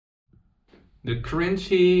The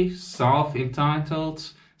cringy,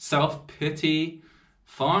 self-entitled, self-pity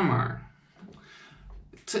farmer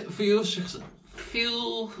feels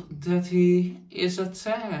that he is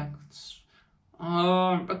attacked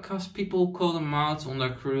because people call him out on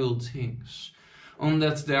their cruelties, on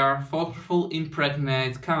that they are forceful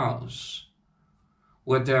impregnate cows,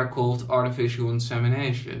 what they are called artificial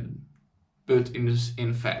insemination, but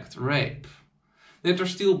in fact rape. That are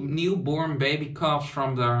still newborn baby calves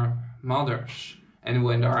from their mothers, and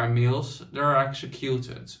when they are males, they are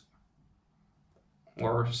executed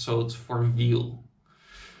or sold for veal.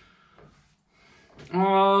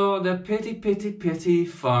 Oh, the pity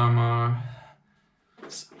farmer.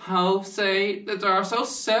 How say that they are so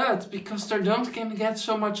sad because they don't get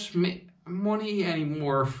so much money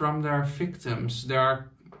anymore from their victims, their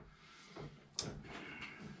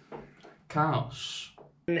cows.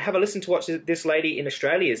 And have a listen to what this lady in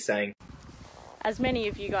Australia is saying. As many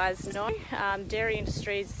of you guys know, dairy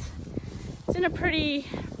industry is in a pretty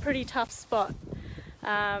tough spot.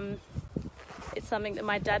 It's something that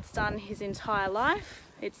my dad's done his entire life.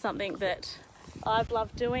 It's something that I've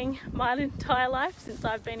loved doing my entire life since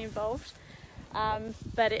I've been involved.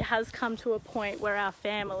 But it has come to a point where our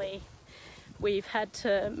family, we've had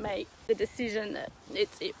to make the decision that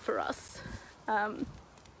it's it for us.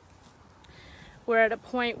 We're at a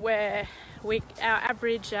point where our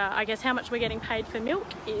average, I guess how much we're getting paid for milk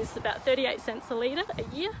is about 38 cents a litre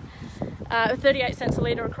a year, 38 cents a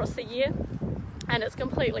litre across the year, and it's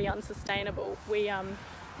completely unsustainable. We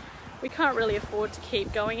can't really afford to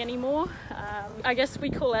keep going anymore. I guess we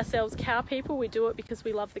call ourselves cow people. We do it because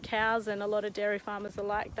we love the cows, and a lot of dairy farmers are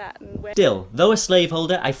like that. And Still, though a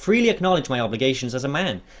slaveholder, I freely acknowledge my obligations as a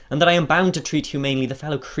man, and that I am bound to treat humanely the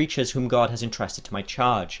fellow creatures whom God has entrusted to my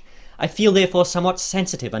charge. I feel therefore somewhat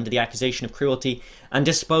sensitive under the accusation of cruelty, and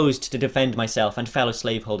disposed to defend myself and fellow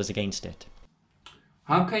slaveholders against it.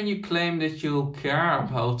 How can you claim that you care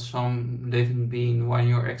about some living being when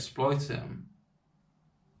you exploit them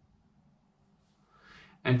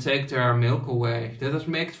and take their milk away that is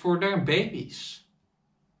made for their babies,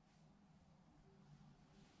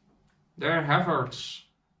 their heifers,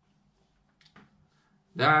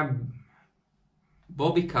 their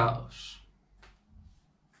bobby cows?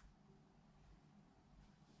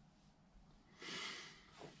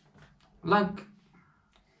 Like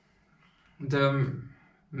the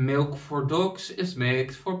milk for dogs is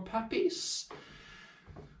made for puppies,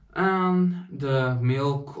 and the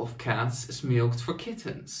milk of cats is milked for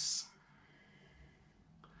kittens.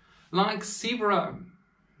 Like zebra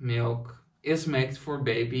milk is made for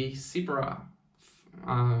baby zebra.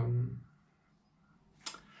 And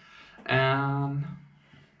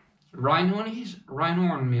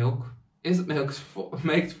rhinehorn milk is made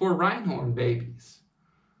for rhinehorn babies.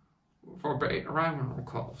 For rhinehorn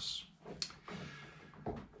calves.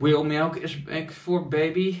 Whale milk is made for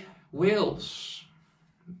baby whales.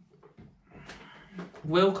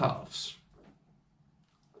 Whale calves.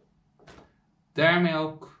 Their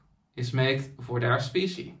milk is made for their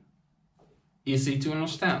species. Easy to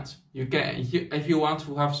understand. If you want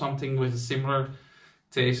to have something with a similar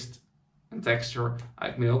taste and texture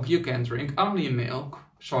like milk, you can drink almond milk,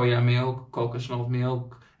 soya milk, coconut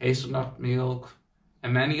milk, hazelnut milk,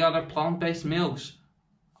 and many other plant-based milks,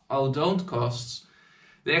 all don't cost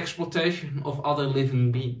the exploitation of other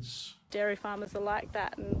living beings. Dairy farmers are like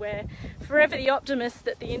that, and we're forever the optimists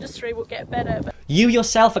that the industry will get better. But you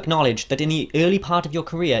yourself acknowledged that in the early part of your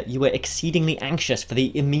career you were exceedingly anxious for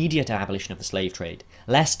the immediate abolition of the slave trade,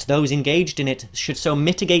 lest those engaged in it should so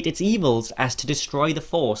mitigate its evils as to destroy the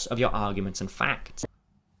force of your arguments and facts.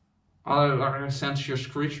 Other are sensuous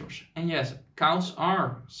creatures, and yes, cows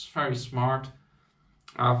are very smart.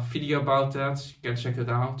 I have a video about that, you can check it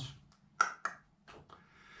out.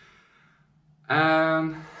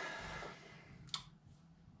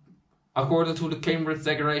 According to the Cambridge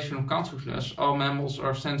Declaration of Consciousness, all mammals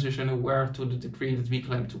are sensuous and aware to the degree that we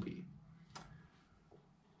claim to be.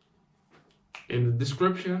 In the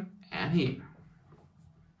description and here.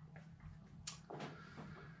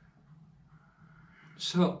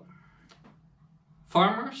 So,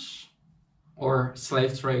 farmers or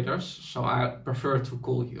slave traders, so I prefer to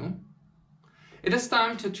call you, it is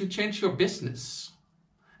time to change your business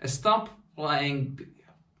and stop playing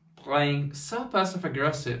so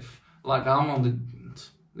passive-aggressive like Almond,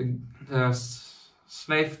 the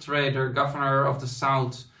slave trader governor of the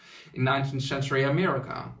South in 19th century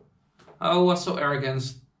America, who was so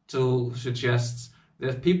arrogant to suggest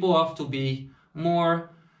that people have to be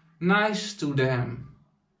more nice to them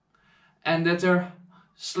and that their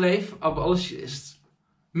slave abolitionists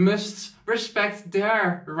must respect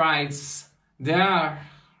their rights, their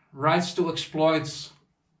rights to exploit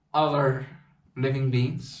other living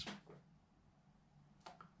beings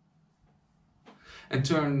and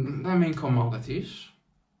turn them in commodities.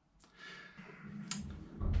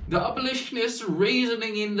 The abolitionist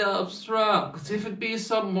reasoning in the abstract, if it be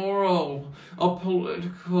some moral or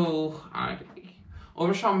political idea,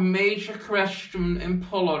 or some major question in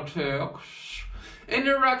politics, in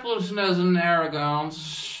the recklessness and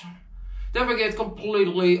arrogance, they forget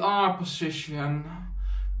completely our position,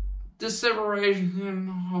 the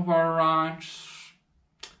separation of our rights,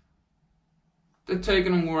 the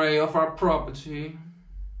taking away of our property,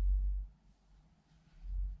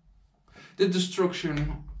 the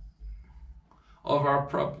destruction of our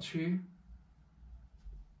property.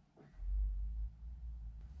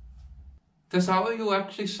 That's how you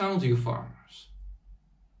actually sound, you farmers.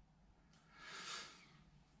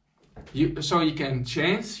 So you can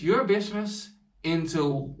change your business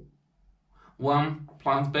into one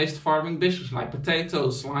plant-based farming business, like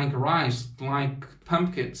potatoes, like rice, like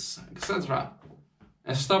pumpkins, etc.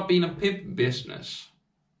 And stop being a pimp business.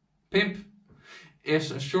 Pimp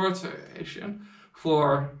is a shorthand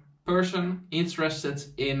for person interested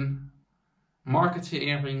in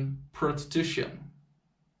marketing prostitution.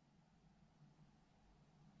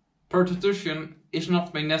 Prostitution is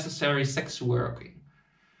not by necessary sex working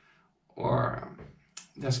or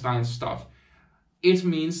this kind of stuff. It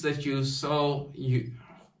means that you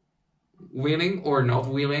willing or not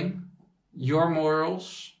willing, your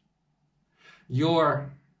morals,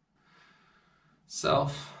 your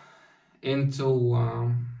self into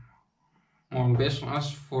on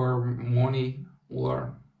business for money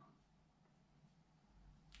or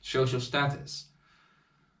social status.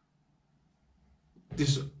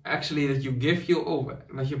 This actually that you give you over,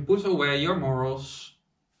 that you put away your morals,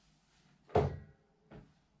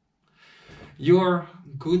 your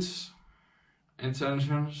good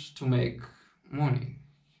intentions to make money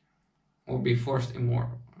or be forced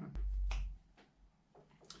immoral.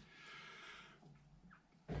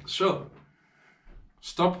 So,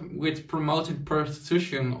 stop with promoting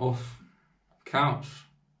prostitution of cows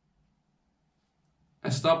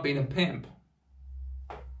and stop being a pimp.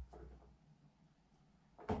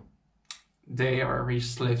 They are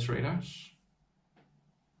slave traders.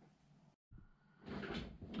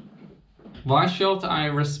 Why should I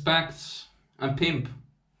respect a pimp?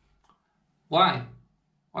 Why?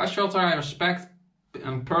 Why should I respect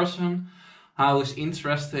a person who is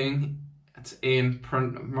interested in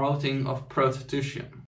promoting of prostitution?